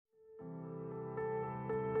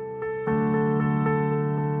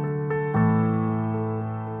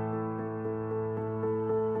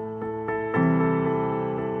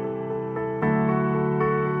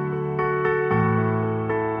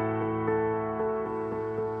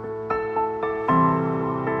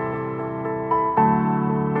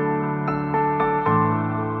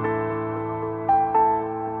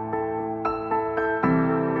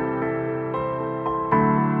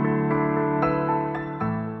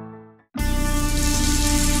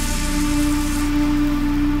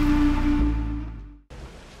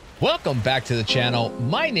Welcome back to the channel.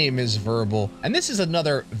 My name is Verbal, and this is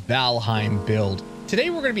another Valheim build.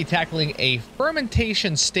 Today we're going to be tackling a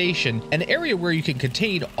fermentation station, an area where you can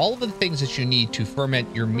contain all of the things that you need to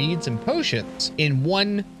ferment your meads and potions in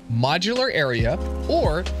one modular area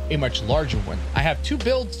or a much larger one. I have two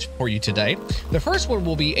builds for you today. The first one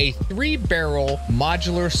will be a 3-barrel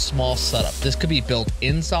modular small setup. This could be built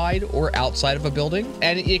inside or outside of a building,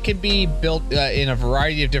 and it can be built in a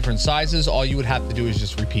variety of different sizes. All you would have to do is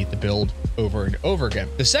just repeat the build over and over again.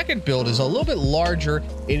 The second build is a little bit larger.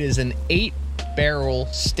 It is an 8-barrel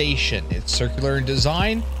station. It's circular in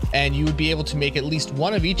design, and you would be able to make at least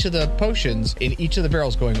one of each of the potions in each of the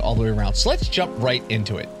barrels going all the way around. So let's jump right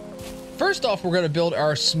into it. First off, we're going to build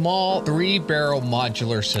our small 3-barrel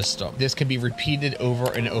modular system. This can be repeated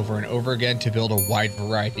over and over and over again to build a wide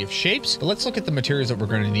variety of shapes. But let's look at the materials that we're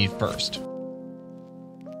going to need first.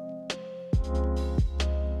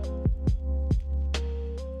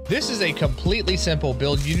 This is a completely simple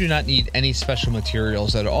build. You do not need any special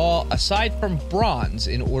materials at all, aside from bronze,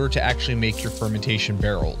 in order to actually make your fermentation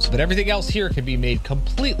barrels. But everything else here can be made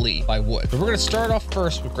completely by wood. But we're going to start off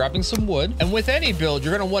first with grabbing some wood. And with any build,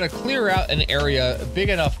 you're going to want to clear out an area big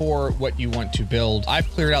enough for what you want to build.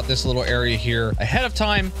 I've cleared out this little area here ahead of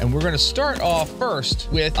time, and we're going to start off first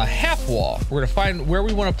with a half wall. We're going to find where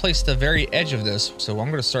we want to place the very edge of this. So I'm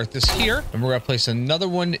going to start this here, and we're going to place another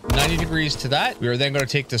one 90 degrees to that. We are then going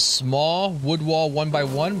to take this small wood wall 1 by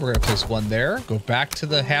 1. We're going to place one there, go back to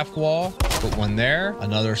the half wall, put one there,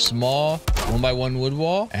 another small 1 by 1 wood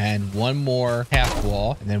wall, and one more half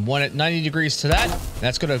wall, and then one at 90 degrees to that.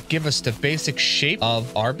 That's going to give us the basic shape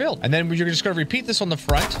of our build. And then you're just going to repeat this on the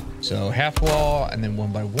front. So half wall, and then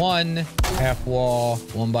 1 by 1, half wall,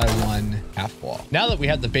 1 by 1, half wall. Now that we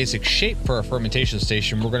have the basic shape for our fermentation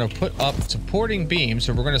station, we're going to put up supporting beams.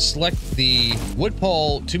 So we're going to select the wood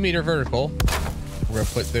pole 2 meter vertical. We're going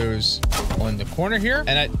to put those on the corner here,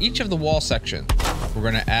 and at each of the wall sections, we're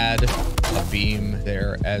going to add a beam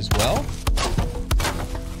there as well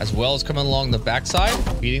as coming along the backside,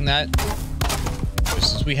 feeding that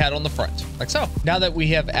just as we had on the front, like so. Now that we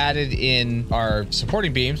have added in our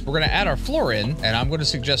supporting beams, we're going to add our floor in, and I'm going to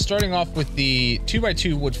suggest starting off with the 2 by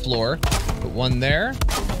 2 wood floor. Put one there,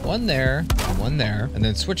 one there, one there, and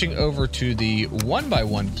then switching over to the 1 by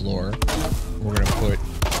 1 floor, we're going to put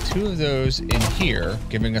 2 of those in here,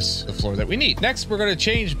 giving us the floor that we need. Next, we're going to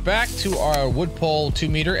change back to our wood pole 2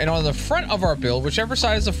 meter, and on the front of our build, whichever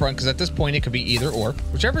side is the front, because at this point it could be either or,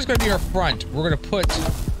 whichever is going to be our front, we're going to put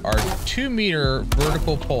our 2 meter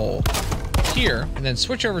vertical pole here, and then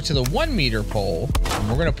switch over to the 1 meter pole, and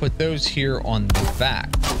we're going to put those here on the back.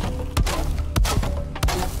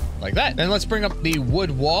 Like that. Then let's bring up the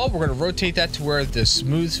wood wall. We're going to rotate that to where the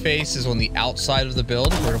smooth face is on the outside of the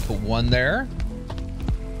build. We're going to put one there.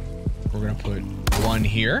 We're going to put one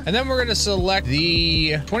here, and then we're going to select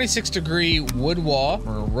the 26-degree wood wall. We're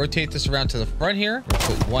going to rotate this around to the front here. We're going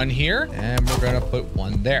to put one here, and we're going to put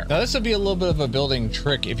one there. Now this will be a little bit of a building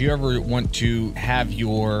trick if you ever want to have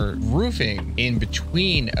your roofing in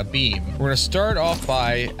between a beam. We're going to start off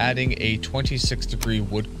by adding a 26-degree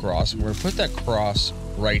wood cross. We're going to put that cross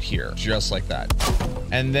right here, just like that.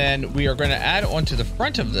 And then we are going to add onto the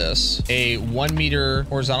front of this a 1 meter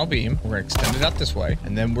horizontal beam. We're going to extend it out this way.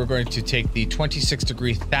 And then we're going to take the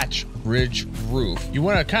 26-degree thatch ridge roof. You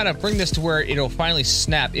want to kind of bring this to where it'll finally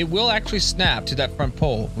snap. It will actually snap to that front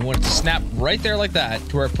pole. We want it to snap right there like that,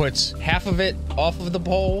 to where it puts half of it off of the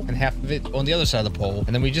pole and half of it on the other side of the pole.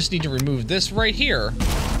 And then we just need to remove this right here.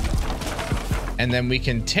 And then we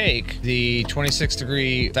can take the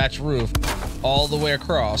 26-degree thatch roof all the way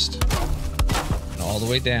across and all the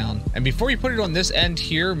way down. And before you put it on this end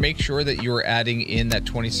here, make sure that you're adding in that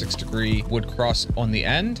 26-degree wood cross on the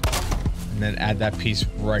end, and then add that piece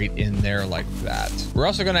right in there like that. We're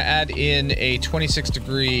also going to add in a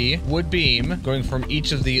 26-degree wood beam going from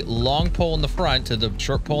each of the long pole in the front to the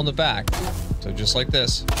short pole in the back. So just like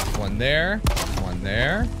this, one there, one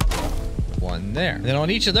there, one there. And then on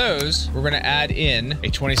each of those, we're going to add in a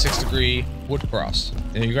 26-degree wood cross.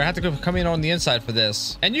 And you're going to have to come in on the inside for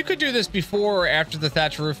this. And you could do this before or after the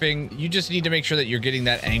thatch roofing. You just need to make sure that you're getting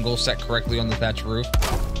that angle set correctly on the thatch roof.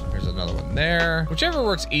 There's another one there. Whichever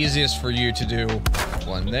works easiest for you to do.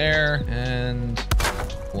 One there and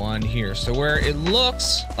one here. So where it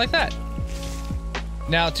looks like that.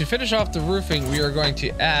 Now, to finish off the roofing, we are going to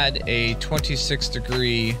add a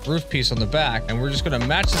 26-degree roof piece on the back, and we're just going to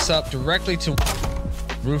match this up directly to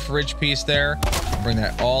roof ridge piece there. Bring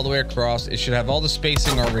that all the way across. It should have all the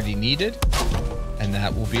spacing already needed, and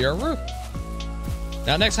that will be our roof.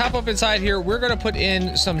 Now next, hop up inside here. We're going to put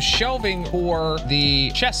in some shelving for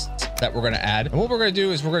the chests that we're going to add. And what we're going to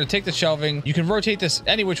do is we're going to take the shelving. You can rotate this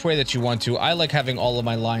any which way that you want to. I like having all of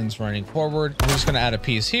my lines running forward. We're just going to add a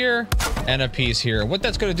piece here and a piece here. What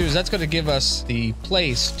that's going to do is that's going to give us the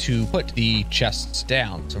place to put the chests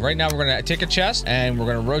down. So right now we're going to take a chest and we're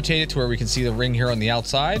going to rotate it to where we can see the ring here on the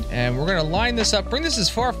outside. And we're going to line this up. Bring this as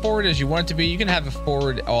far forward as you want it to be. You can have it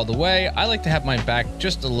forward all the way. I like to have mine back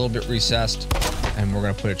just a little bit recessed. And we're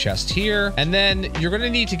going to put a chest here. And then you're going to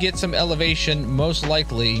need to get some elevation, most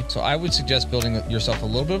likely. So I would suggest building yourself a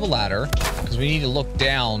little bit of a ladder, because we need to look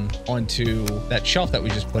down onto that shelf that we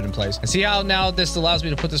just put in place. And see how now this allows me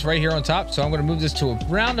to put this right here on top? So I'm going to move this to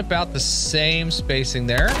around about the same spacing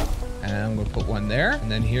there. And I'm going to put one there. And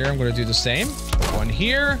then here, I'm going to do the same. Put one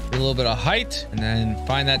here, a little bit of height, and then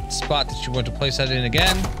find that spot that you want to place that in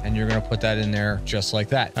again. And you're going to put that in there just like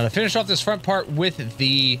that. Now to finish off this front part with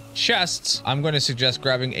the chests, I'm going to suggest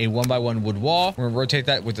grabbing a 1x1 wood wall. We're going to rotate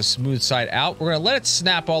that with the smooth side out. We're going to let it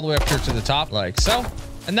snap all the way up here to the top like so.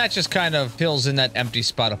 And that just kind of fills in that empty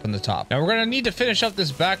spot up in the top. Now we're going to need to finish up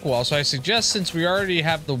this back wall. So I suggest, since we already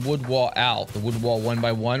have the wood wall out, the wood wall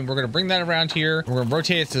 1x1, we're going to bring that around here. We're going to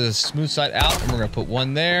rotate it to the smooth side out. And we're going to put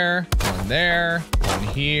one there, one there, one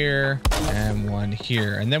here, and one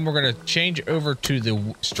here. And then we're going to change over to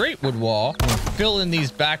the straight wood wall. We're going to fill in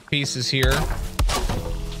these back pieces here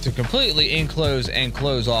to completely enclose and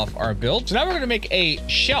close off our build. So now we're going to make a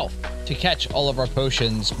shelf to catch all of our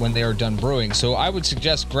potions when they are done brewing. So I would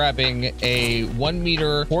suggest grabbing a 1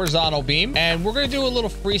 meter horizontal beam, and we're going to do a little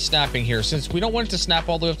free snapping here. Since we don't want it to snap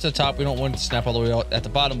all the way up to the top, we don't want it to snap all the way out at the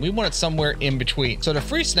bottom. We want it somewhere in between. So to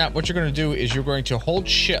free snap, what you're going to do is you're going to hold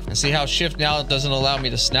shift, and see how shift now doesn't allow me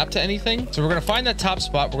to snap to anything. So we're going to find that top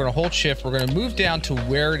spot. We're going to hold shift. We're going to move down to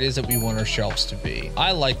where it is that we want our shelves to be.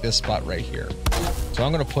 I like this spot right here. So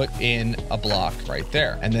I'm going to put in a block right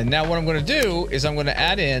there. And then now what I'm going to do is I'm going to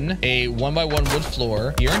add in a 1x1 wood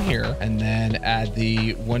floor here and here, and then add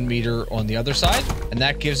the 1 meter on the other side. And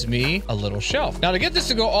that gives me a little shelf. Now to get this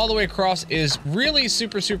to go all the way across is really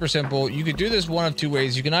super simple. You could do this one of two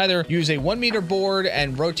ways. You can either use a 1 meter board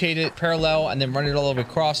and rotate it parallel and then run it all the way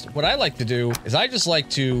across. What I like to do is I just like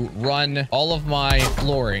to run all of my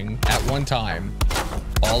flooring at one time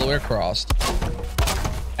all the way across,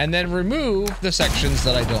 and then remove the sections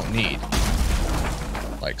that I don't need,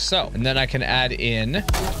 like so. And then I can add in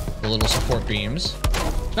the little support beams.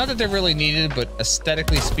 Not that they're really needed, but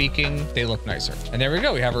aesthetically speaking, they look nicer. And there we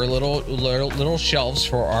go. We have our little shelves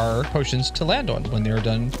for our potions to land on when they're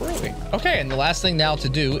done brewing. Okay, and the last thing now to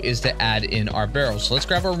do is to add in our barrels. So let's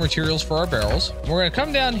grab our materials for our barrels. We're going to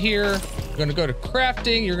come down here. We're going to go to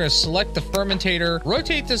crafting. You're going to select the fermentator,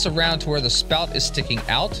 rotate this around to where the spout is sticking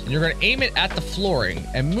out, and you're going to aim it at the flooring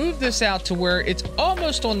and move this out to where it's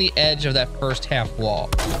almost on the edge of that first half wall.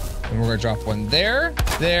 And we're going to drop one there,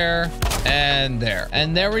 there, and there.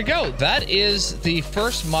 And there we go. That is the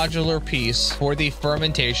first modular piece for the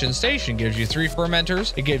fermentation station. It gives you 3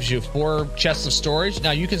 fermenters. It gives you 4 chests of storage.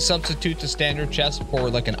 Now you can substitute the standard chest for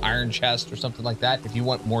like an iron chest or something like that. If you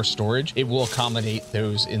want more storage, it will accommodate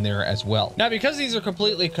those in there as well. Now, because these are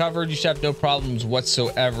completely covered, you should have no problems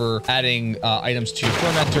whatsoever adding items to your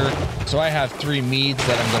fermenter. So I have 3 meads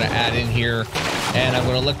that I'm going to add in here, and I'm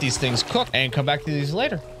going to let these things cook and come back to these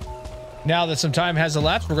later. Now that some time has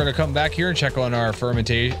elapsed, we're going to come back here and check on our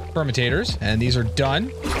fermentators, and these are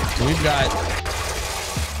done. So we've got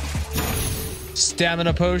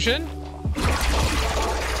stamina potion,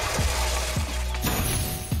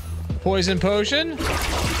 poison potion,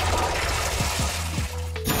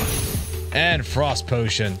 and frost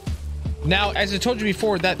potion. Now, as I told you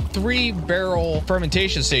before, that 3-barrel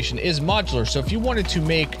fermentation station is modular. So if you wanted to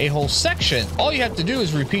make a whole section, all you have to do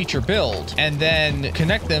is repeat your build and then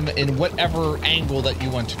connect them in whatever angle that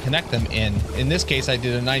you want to connect them in. In this case, I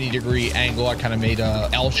did a 90-degree angle. I kind of made a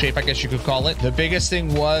L shape, I guess you could call it. The biggest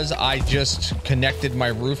thing was I just connected my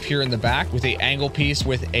roof here in the back with a angle piece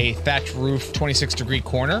with a thatch roof 26-degree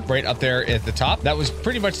corner right up there at the top. That was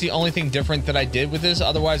pretty much the only thing different that I did with this.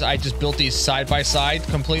 Otherwise, I just built these side by side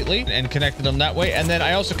completely and connected them that way. And then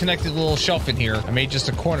I also connected a little shelf in here. I made just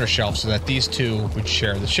a corner shelf so that these two would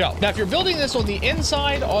share the shelf. Now, if you're building this on the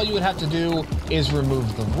inside, all you would have to do is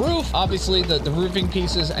remove the roof, obviously the roofing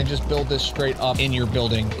pieces, and just build this straight up in your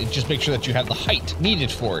building. And just make sure that you have the height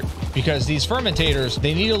needed for it, because these fermentators,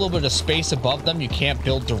 they need a little bit of space above them. You can't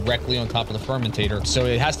build directly on top of the fermentator. So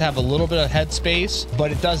it has to have a little bit of head space,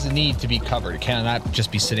 but it does need to be covered. It cannot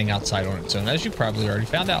just be sitting outside on its own, as you probably already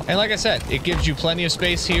found out. And like I said, it gives you plenty of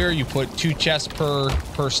space here. You put 2 chests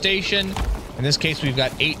per station, In this case, we've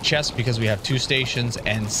got 8 chests because we have 2 stations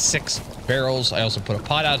and 6 barrels. I also put a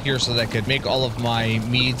pot out here so that I could make all of my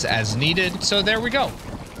meads as needed. So there we go.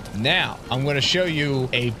 Now, I'm going to show you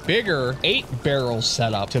a bigger 8-barrel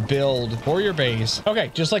setup to build for your base.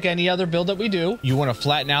 Okay, just like any other build that we do, you want to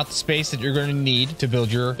flatten out the space that you're going to need to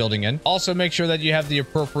build your building in. Also, make sure that you have the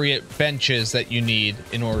appropriate benches that you need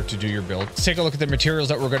in order to do your build. Let's take a look at the materials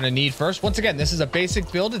that we're going to need first. Once again, this is a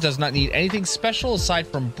basic build. It does not need anything special aside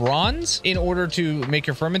from bronze in order to make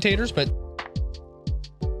your fermentators, but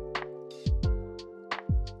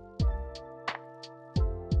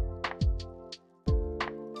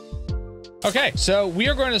okay, so we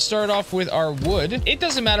are going to start off with our wood. It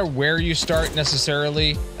doesn't matter where you start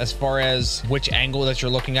necessarily as far as which angle that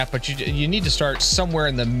you're looking at, but you need to start somewhere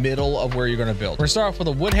in the middle of where you're going to build. We're going to start off with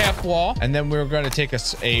a wood half wall, and then we're going to take a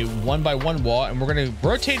 1x1 wall, and we're going to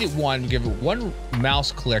rotate it one, give it 1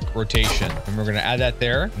 mouse click rotation. And we're going to add that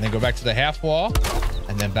there, and then go back to the half wall,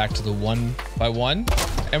 and then back to the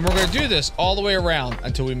 1x1. And we're going to do this all the way around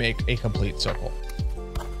until we make a complete circle.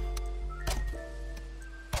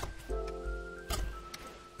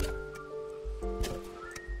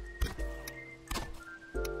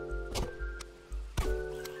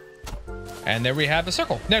 And there we have a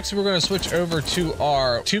circle. Next, we're going to switch over to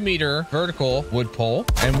our 2-meter vertical wood pole.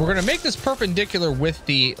 And we're going to make this perpendicular with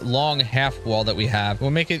the long half wall that we have.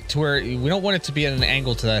 We'll make it to where we don't want it to be at an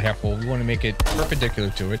angle to that half wall. We want to make it perpendicular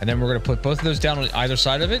to it. And then we're going to put both of those down on either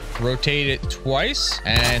side of it, rotate it twice,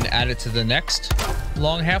 and add it to the next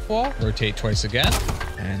long half wall. Rotate twice again,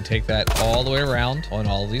 and take that all the way around on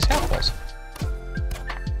all of these half walls.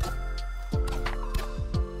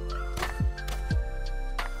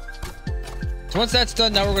 So once that's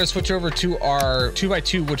done, now we're going to switch over to our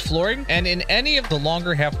 2x2 wood flooring. And in any of the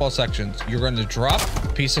longer half wall sections, you're going to drop a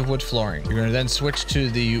piece of wood flooring. You're going to then switch to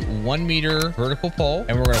the 1-meter vertical pole,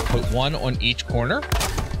 and we're going to put 1 on each corner.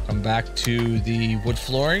 Come back to the wood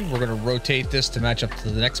flooring. We're going to rotate this to match up to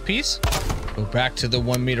the next piece. Go back to the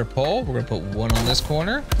 1-meter pole. We're going to put 1 on this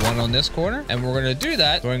corner, 1 on this corner, and we're going to do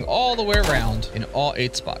that going all the way around in all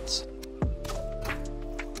 8 spots.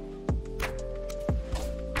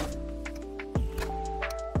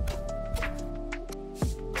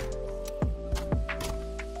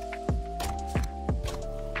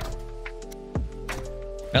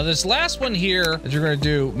 Now this last one here that you're going to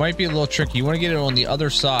do might be a little tricky. You want to get it on the other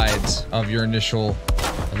sides of your initial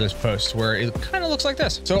of this post where it kind of looks like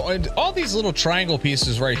this. So all these little triangle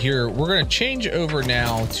pieces right here, we're going to change over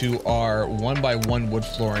now to our 1x1 wood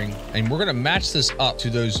flooring, and we're going to match this up to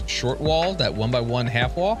those short wall, that 1x1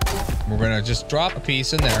 half wall. We're going to just drop a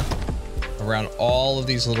piece in there around all of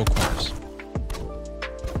these little corners.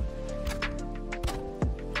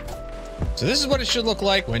 So this is what it should look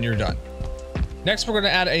like when you're done. Next, we're going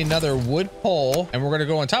to add another wood pole, and we're going to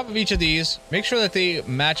go on top of each of these. Make sure that they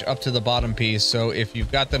match up to the bottom piece. So if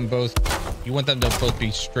you've got them both, you want them to both be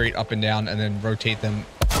straight up and down, and then rotate them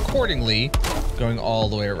accordingly, going all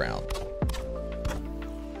the way around.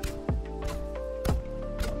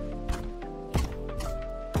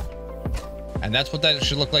 And that's what that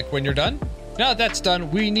should look like when you're done. Now that that's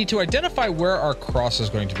done, we need to identify where our cross is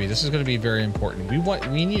going to be. This is going to be very important.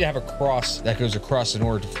 We need to have a cross that goes across in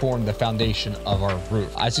order to form the foundation of our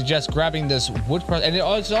roof. I suggest grabbing this wood cross, and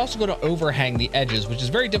it's also going to overhang the edges, which is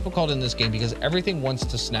very difficult in this game because everything wants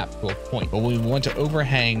to snap to a point. But when we want to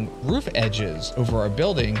overhang roof edges over our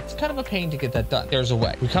building, it's kind of a pain to get that done. There's a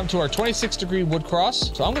way. We come to our 26-degree wood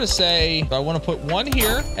cross. So I'm going to say, I want to put 1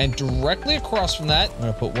 here, and directly across from that, I'm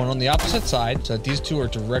going to put 1 on the opposite side so that these two are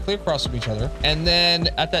directly across from each other. And then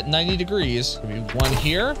at that 90 degrees, there'll be 1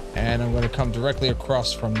 here, and I'm going to come directly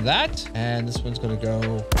across from that, and this one's going to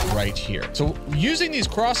go right here. So using these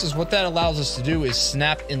crosses, what that allows us to do is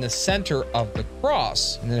snap in the center of the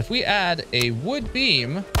cross. And then if we add a wood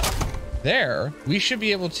beam there, we should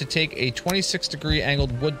be able to take a 26-degree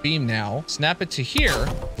angled wood beam now, snap it to here,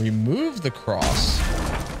 remove the cross,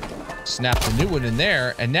 snap the new one in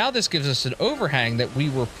there, and now this gives us an overhang that we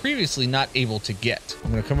were previously not able to get. I'm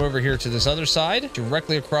going to come over here to this other side,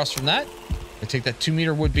 directly across from that. I take that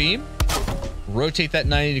 2-meter wood beam, rotate that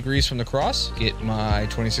 90 degrees from the cross, get my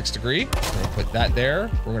 26 degree. I'm going to put that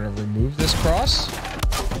there. We're going to remove this cross,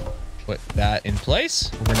 put that in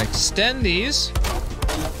place. We're going to extend these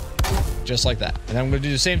just like that. And I'm going to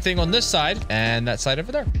do the same thing on this side and that side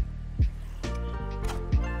over there.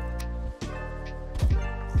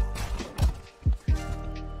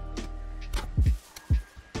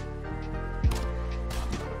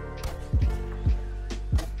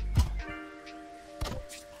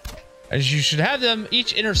 as you should have them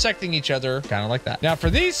each intersecting each other, kind of like that. Now for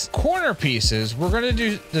these corner pieces, we're going to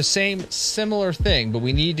do the same similar thing, but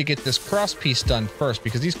we need to get this cross piece done first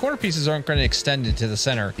because these corner pieces aren't going to extend into the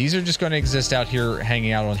center. These are just going to exist out here,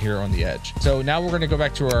 hanging out on here on the edge. So now we're going to go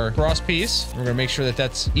back to our cross piece. We're going to make sure that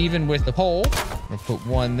that's even with the pole. We'll put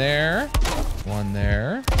one there, one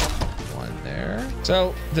there, one there.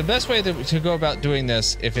 So the best way to go about doing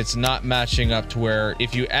this, if it's not matching up to where,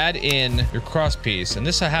 if you add in your cross piece, and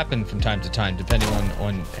this will happen from time to time, depending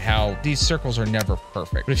on how these circles are never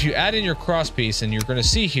perfect. But if you add in your cross piece, and you're going to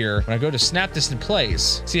see here, when I go to snap this in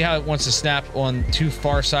place, see how it wants to snap on too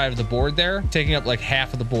far side of the board there, taking up like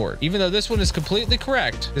half of the board. Even though this one is completely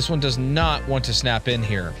correct, this one does not want to snap in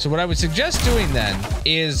here. So what I would suggest doing then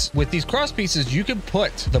is with these cross pieces, you can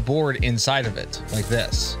put the board inside of it like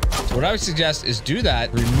this. So what I would suggest is do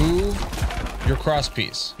that, remove your cross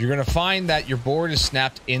piece. You're going to find that your board is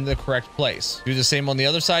snapped in the correct place. Do the same on the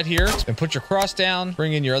other side here, then put your cross down,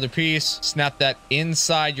 bring in your other piece, snap that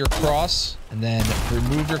inside your cross, and then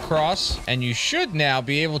remove your cross, and you should now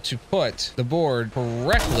be able to put the board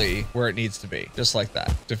correctly where it needs to be, just like that.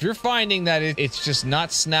 So if you're finding that it's just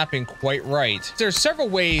not snapping quite right, there's several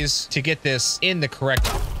ways to get this in the correct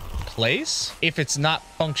place if it's not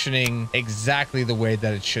functioning exactly the way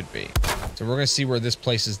that it should be. So we're going to see where this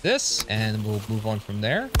places this, and we'll move on from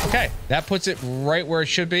there. Okay, that puts it right where it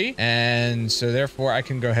should be. And so therefore I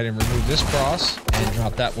can go ahead and remove this cross and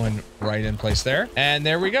drop that one right in place there. And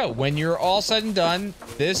there we go. When you're all said and done,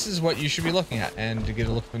 this is what you should be looking at. And to get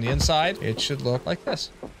a look from the inside, it should look like this.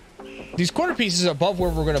 These corner pieces above where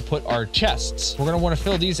we're going to put our chests, we're going to want to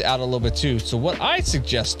fill these out a little bit too. So what I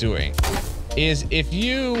suggest doing is if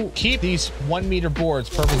you keep these 1 meter boards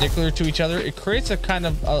perpendicular to each other, it creates a kind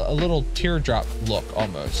of a little teardrop look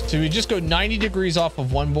almost. So you just go 90 degrees off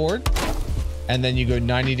of one board, and then you go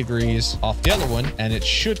 90 degrees off the other one, and it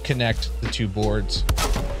should connect the two boards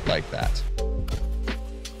like that.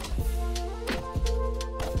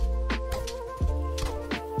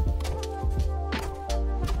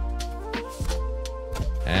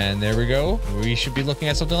 And there we go. We should be looking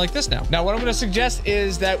at something like this now. Now, what I'm going to suggest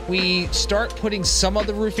is that we start putting some of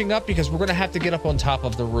the roofing up because we're going to have to get up on top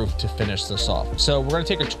of the roof to finish this off. So we're going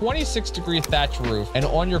to take a 26-degree thatch roof, and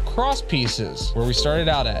on your cross pieces where we started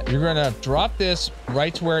out at, you're going to drop this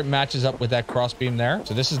right to where it matches up with that cross beam there.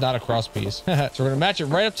 So this is not a cross piece. So we're going to match it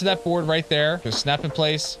right up to that board right there. Just snap in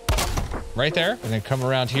place right there, and then come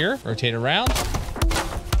around here, rotate around.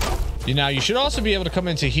 Now you should also be able to come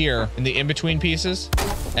into here in the in-between pieces,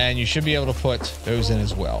 and you should be able to put those in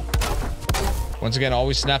as well. Once again,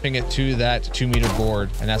 always snapping it to that 2 meter board,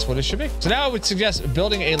 and that's what it should be. So now I would suggest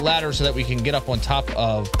building a ladder so that we can get up on top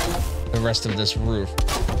of the rest of this roof.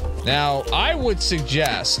 Now, I would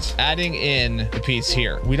suggest adding in the piece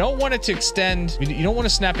here. We don't want it to extend. You don't want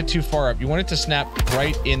to snap it too far up. You want it to snap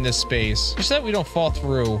right in this space, just so that we don't fall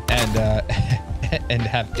through and and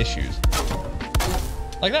have issues.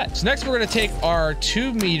 Like that. So next we're going to take our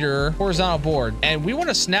 2 meter horizontal board, and we want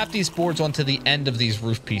to snap these boards onto the end of these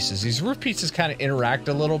roof pieces. These roof pieces kind of interact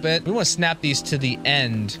a little bit. We want to snap these to the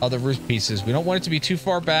end of the roof pieces. We don't want it to be too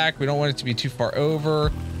far back. We don't want it to be too far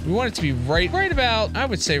over. We want it to be right about, I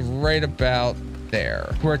would say right about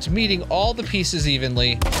there, where it's meeting all the pieces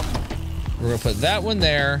evenly. We're going to put that one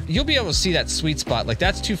there. You'll be able to see that sweet spot. Like,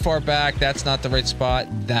 that's too far back. That's not the right spot.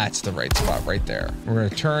 That's the right spot right there. We're going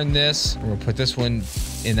to turn this. We're going to put this one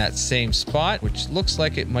in that same spot, which looks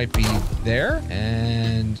like it might be there.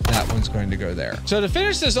 And that one's going to go there. So to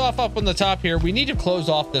finish this off up on the top here, we need to close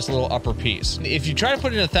off this little upper piece. If you try to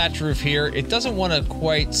put in a thatch roof here, it doesn't want to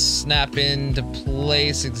quite snap into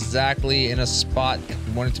place exactly in a spot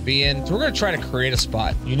you want it to be in. So we're going to try to create a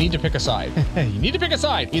spot. You need to pick a side. You need to pick a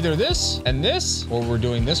side. Either this and this, or we're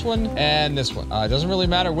doing this one and this one. It doesn't really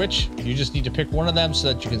matter which. You just need to pick one of them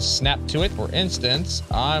so that you can snap to it. For instance,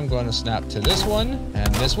 I'm going to snap to this one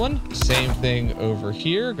and this one. Same thing over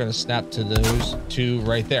here. Going to snap to those two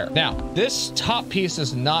right there. Now, this top piece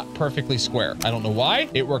is not perfectly square. I don't know why.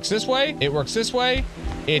 It works this way. It works this way.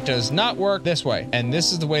 It does not work this way. And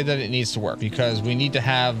this is the way that it needs to work, because we need to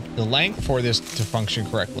have the length for this to function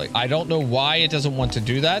correctly. I don't know why it doesn't want to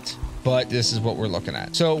do that, but this is what we're looking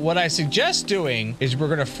at. So what I suggest doing is we're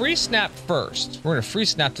going to free snap first. We're going to free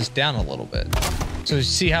snap this down a little bit. So you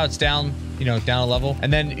see how it's down, you know, down a level,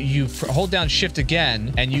 and then you hold down shift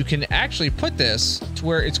again, and you can actually put this to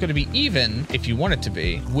where it's going to be even, if you want it to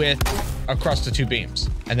be, with across the two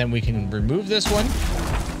beams. And then we can remove this one.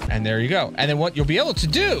 And there you go. And then what you'll be able to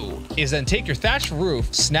do is then take your thatched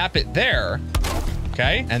roof, snap it there,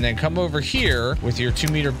 okay? And then come over here with your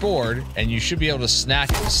 2 meter board, and you should be able to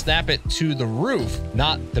snap it to the roof,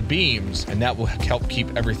 not the beams, and that will help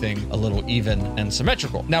keep everything a little even and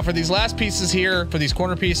symmetrical. Now for these last pieces here, for these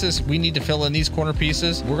corner pieces, we need to fill in these corner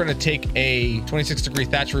pieces. We're going to take a 26-degree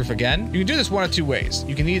thatch roof again. You can do this one of two ways.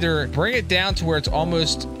 You can either bring it down to where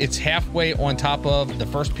it's halfway on top of the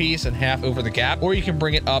first piece and half over the gap, or you can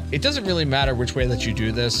bring it up. It doesn't really matter which way that you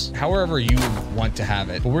do this, however you want to have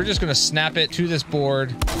it. But we're just going to snap it to this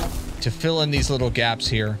board to fill in these little gaps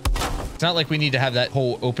here. It's not like we need to have that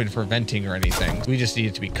hole open for venting or anything. We just need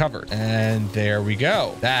it to be covered. And there we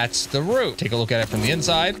go. That's the roof. Take a look at it from the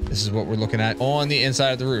inside. This is what we're looking at on the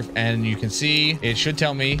inside of the roof. And you can see it should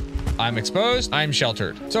tell me I'm exposed, I'm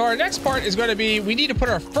sheltered. So our next part is going to be, we need to put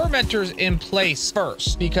our fermenters in place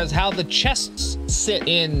first, because how the chests sit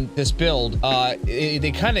in this build,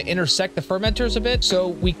 they kind of intersect the fermenters a bit. So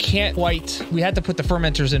we can't quite, we had to put the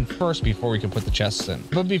fermenters in first before we can put the chests in.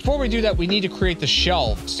 But before we do that, we need to create the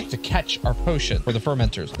shelves to catch our potion for the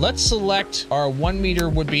fermenters. Let's select our 1 meter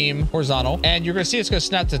wood beam horizontal, and you're going to see it's going to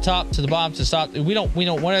snap to the top, to the bottom, to stop. We don't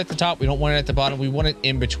want it at the top. We don't want it at the bottom. We want it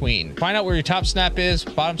in between. Find out where your top snap is,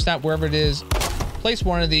 bottom snap, wherever it is. Place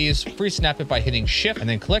one of these, free snap it by hitting shift and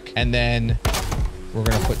then click, and then we're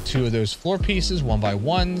going to put 2 of those floor pieces, 1 by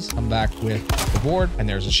 1s, come back with the board, and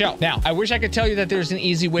there's a shelf. Now, I wish I could tell you that there's an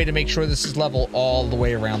easy way to make sure this is level all the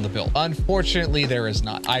way around the build. Unfortunately, there is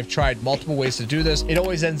not. I've tried multiple ways to do this. It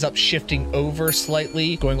always ends up shifting over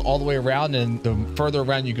slightly, going all the way around, and the further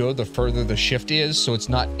around you go, the further the shift is. So it's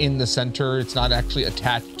not in the center. It's not actually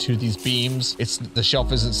attached to these beams. The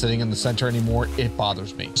shelf isn't sitting in the center anymore. It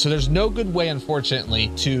bothers me. So there's no good way, unfortunately,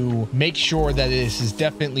 to make sure that this is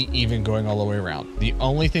definitely even going all the way around. The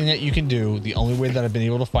only thing that you can do, the only way that I've been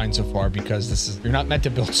able to find so far, because you're not meant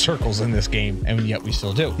to build circles in this game, and yet we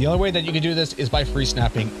still do. The only way that you can do this is by free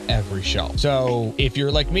snapping every shelf. So if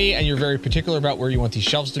you're like me and you're very particular about where you want these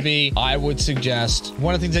shelves to be, I would suggest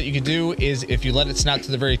one of the things that you could do is if you let it snap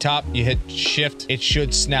to the very top, you hit shift, it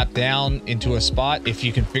should snap down into a spot if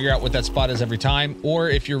you can figure out what that spot is every time, or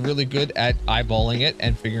if you're really good at eyeballing it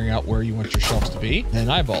and figuring out where you want your shelves to be, then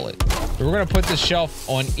eyeball it. So we're going to put this shelf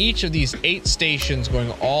on each of these 8 stations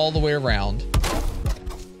going all the way around.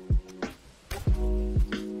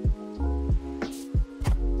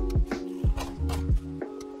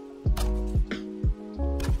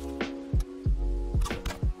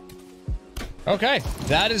 Okay,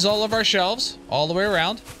 that is all of our shelves all the way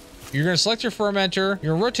around. You're going to select your fermenter.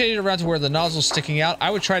 You're going to rotate it around to where the nozzle's sticking out. I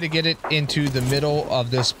would try to get it into the middle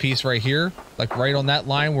of this piece right here, like right on that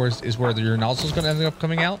line where your nozzle's going to end up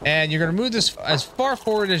coming out. And you're going to move this as far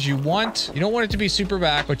forward as you want. You don't want it to be super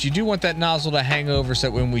back, but you do want that nozzle to hang over so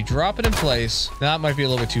that when we drop it in place, that might be a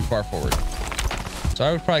little bit too far forward. So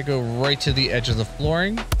I would probably go right to the edge of the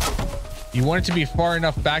flooring. You want it to be far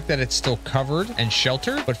enough back that it's still covered and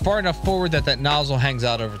sheltered, but far enough forward that that nozzle hangs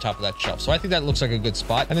out over top of that shelf. So I think that looks like a good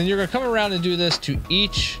spot. And then you're going to come around and do this to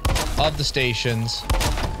each of the stations.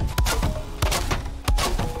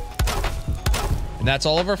 And that's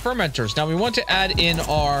all of our fermenters. Now we want to add in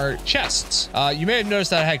our chests. You may have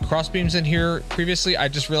noticed that I had cross beams in here previously. I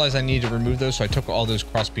just realized I needed to remove those, so I took all those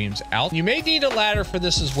cross beams out. You may need a ladder for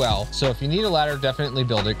this as well. So if you need a ladder, definitely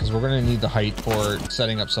build it, because we're going to need the height for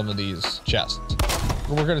setting up some of these chests.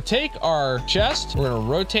 We're going to take our chest, we're going to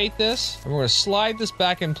rotate this, and we're going to slide this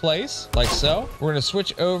back in place like so. We're going to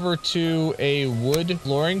switch over to a wood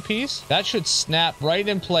flooring piece. That should snap right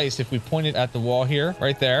in place if we point it at the wall here,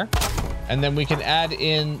 right there. And then we can add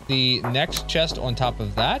in the next chest on top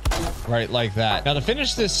of that, right like that. Now to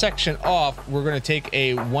finish this section off, we're going to take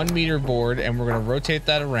a 1 meter board and we're going to rotate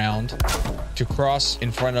that around to cross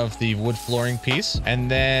in front of the wood flooring piece. And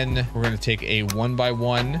then we're going to take a 1 by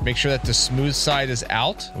 1, make sure that the smooth side is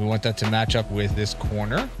out. We want that to match up with this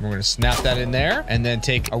corner. We're going to snap that in there and then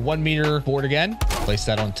take a 1 meter board again, place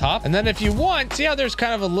that on top. And then if you want, see how there's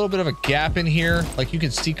kind of a little bit of a gap in here? Like you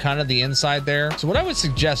can see kind of the inside there. So what I would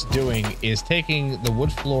suggest doing is taking the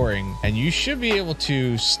wood flooring, and you should be able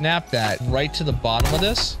to snap that right to the bottom of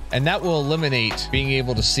this, and that will eliminate being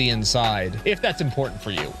able to see inside if that's important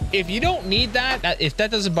for you. If you don't need that, if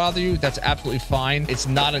that doesn't bother you, that's absolutely fine. It's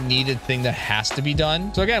not a needed thing that has to be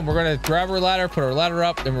done. So again, we're going to grab our ladder, put our ladder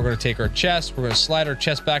up, then we're going to take our chest, we're going to slide our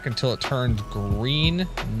chest back until it turns green,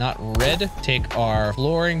 not red. Take our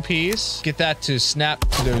flooring piece, get that to snap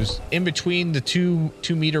to those in between the two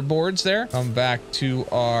meter boards there. Come back to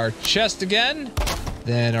our chest again.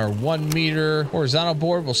 Then our 1 meter horizontal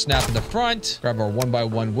board will snap in the front. Grab our 1 by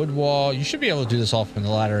 1 wood wall. You should be able to do this all from the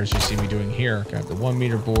ladder as you see me doing here. Grab the 1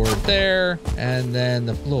 meter board there, and then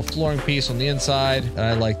the little flooring piece on the inside. And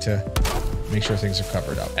I like to make sure things are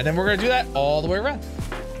covered up. And then we're going to do that all the way around.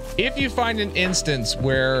 If you find an instance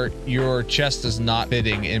where your chest is not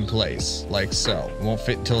fitting in place, like so, it won't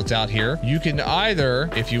fit until it's out here, you can either,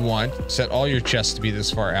 if you want, set all your chests to be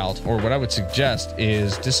this far out, or what I would suggest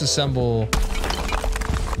is disassemble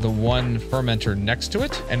the one fermenter next to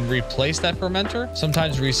it and replace that fermenter.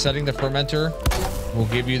 Sometimes resetting the fermenter will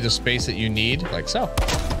give you the space that you need, like so.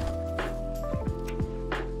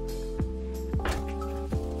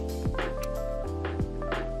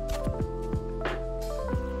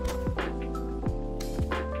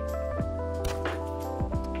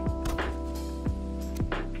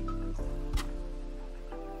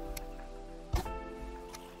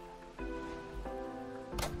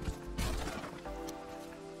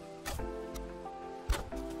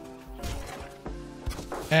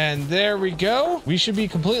 And there we go. We should be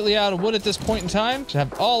completely out of wood at this point in time. Should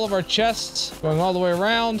have all of our chests going all the way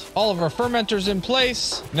around, all of our fermenters in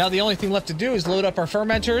place. Now the only thing left to do is load up our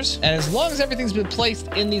fermenters. And as long as everything's been placed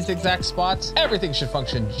in these exact spots, everything should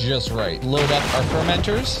function just right. Load up our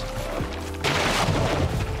fermenters.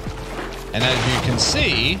 And as you can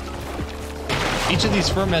see, each of these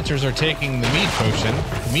fermenters are taking the mead potion,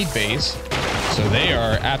 the mead base, so they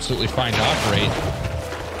are absolutely fine to operate.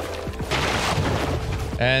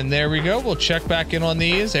 And there we go. We'll check back in on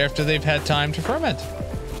these after they've had time to ferment.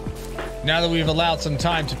 Now that we've allowed some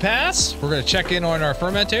time to pass, we're going to check in on our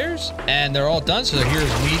fermenters, and they're all done. So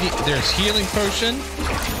there's healing potion.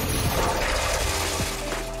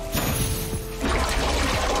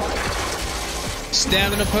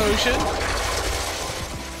 Stamina potion.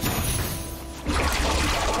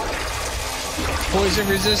 Poison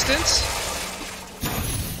resistance.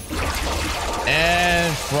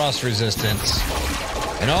 And frost resistance.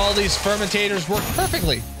 And all these fermentators work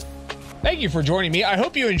perfectly. Thank you for joining me. I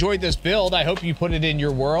hope you enjoyed this build. I hope you put it in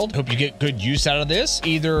your world. Hope you get good use out of this.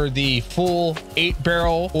 Either the full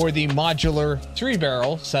 8-barrel or the modular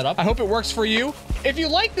 3-barrel setup. I hope it works for you. If you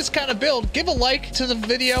like this kind of build, give a like to the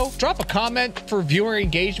video. Drop a comment for viewer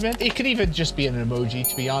engagement. It could even just be an emoji,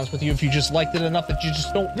 to be honest with you. If you just liked it enough that you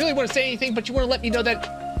just don't really want to say anything, but you want to let me know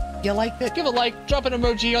that you liked it, give a like, drop an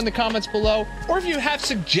emoji on the comments below. Or if you have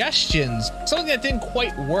suggestions, something that didn't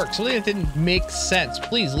quite work, something that didn't make sense,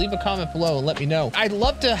 please leave a comment below and let me know. I'd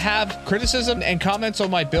love to have criticism and comments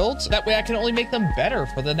on my builds. That way I can only make them better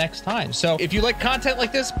for the next time. So if you like content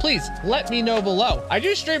like this, please let me know below. I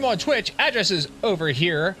do stream on Twitch. Address is over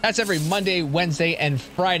here. That's every Monday, Wednesday, and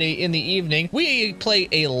Friday in the evening. We play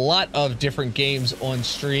a lot of different games on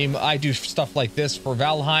stream. I do stuff like this for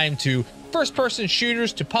Valheim to first-person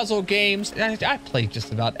shooters to puzzle games. I play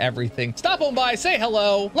just about everything. Stop on by, say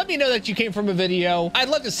hello. Let me know that you came from a video. I'd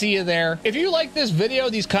love to see you there. If you like this video,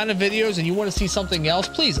 these kind of videos, and you want to see something else,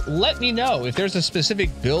 please let me know. If there's a specific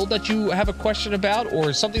build that you have a question about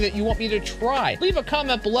or something that you want me to try, leave a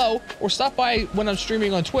comment below or stop by when I'm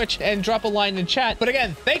streaming on Twitch and drop a line in chat. But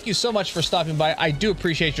again, thank you so much for stopping by. I do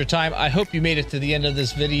appreciate your time. I hope you made it to the end of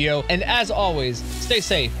this video. And as always, stay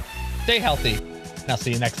safe, stay healthy, and I'll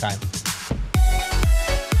see you next time.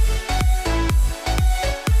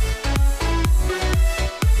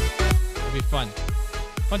 Fun.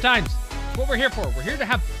 Fun times. That's what we're here for. We're here to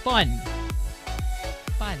have fun.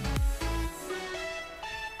 Fun.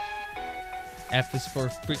 F is for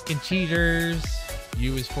freaking cheaters.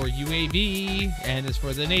 U is for UAV. N is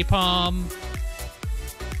for the napalm.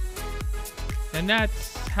 And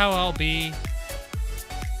that's how I'll be.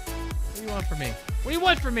 What do you want from me? What do you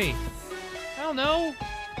want from me? I don't know.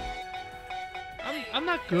 I'm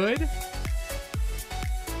not good.